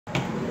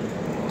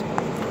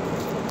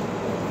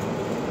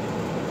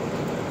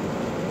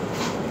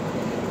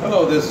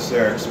Hello, this is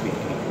Eric speaking.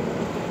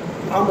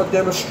 I'm going to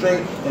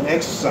demonstrate an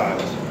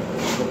exercise,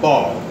 the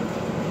ball,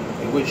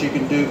 in which you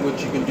can do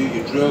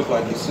your drills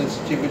like your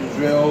sensitivity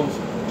drills,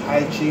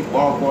 Tai Chi,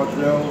 ball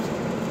drills,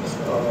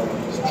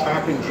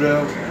 trapping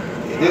drills.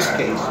 In this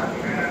case,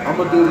 I'm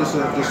going to do this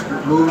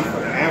move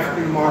from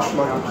African martial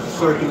art, which is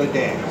circular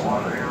dance.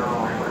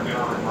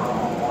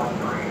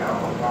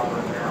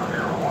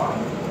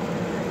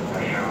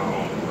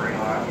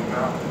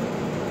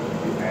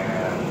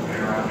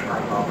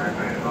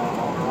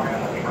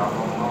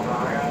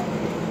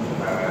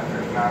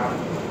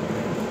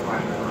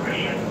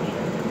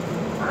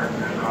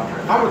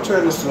 I'm going to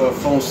turn this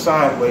phone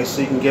sideways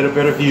so you can get a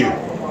better view.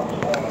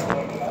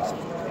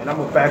 And I'm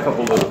going to back up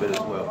a little bit as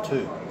well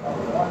too.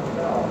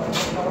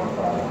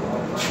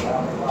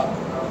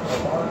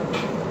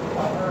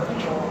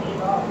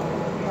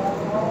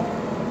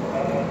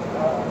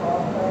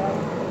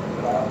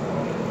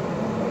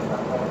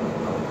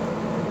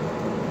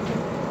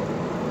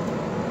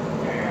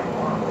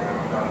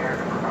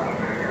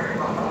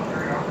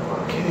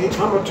 Okay,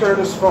 I'm going to turn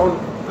this phone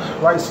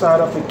right side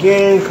up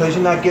again because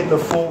you're not getting the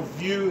full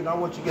view, and I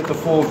want you to get the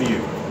full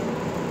view.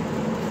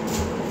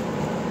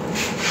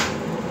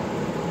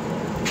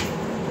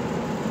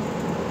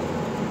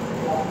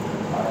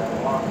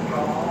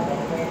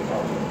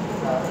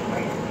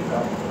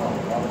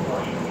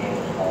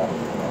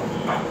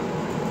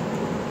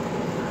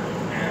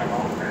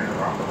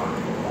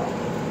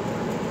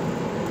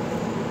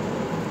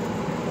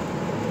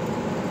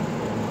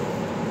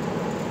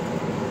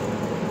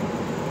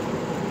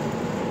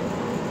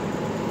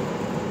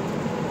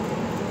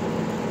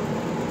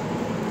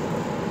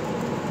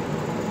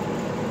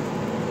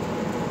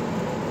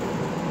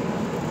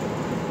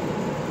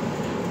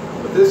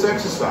 This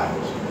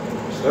exercise,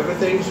 several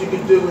things you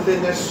can do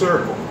within that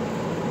circle.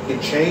 You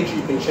can change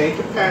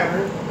the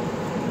pattern.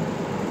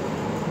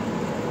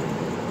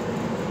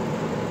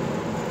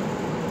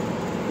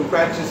 You can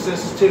practice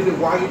sensitivity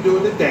while you're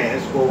doing the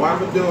dance. Well, what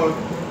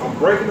I'm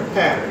breaking the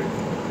pattern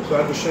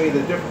so I can show you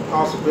the different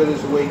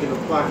possibilities of the way you can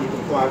apply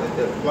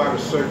the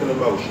circular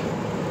motion.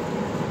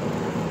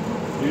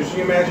 Use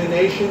your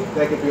imagination.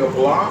 That could be a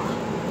block,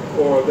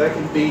 or that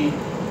can be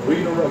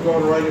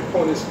going around your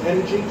opponent's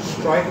energy,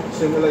 strike,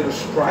 simulate a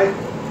strike.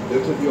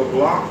 This would be a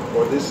block,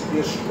 or this would be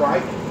a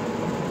strike.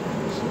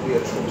 This would be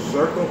a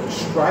circle, a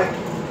strike.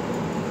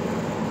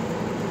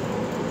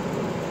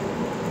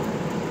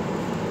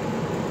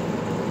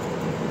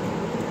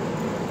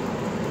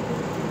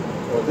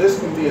 Or this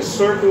can be a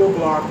circular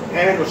block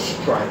and a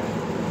strike.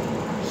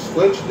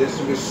 Switch, this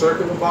would be a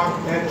circular block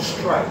and a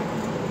strike.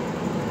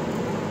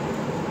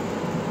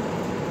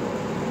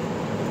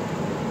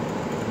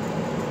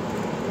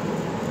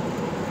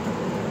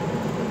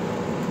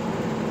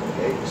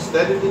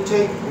 Study the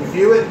tape,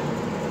 review it,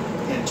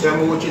 and tell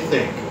me what you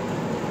think.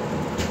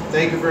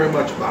 Thank you very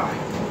much. Bye.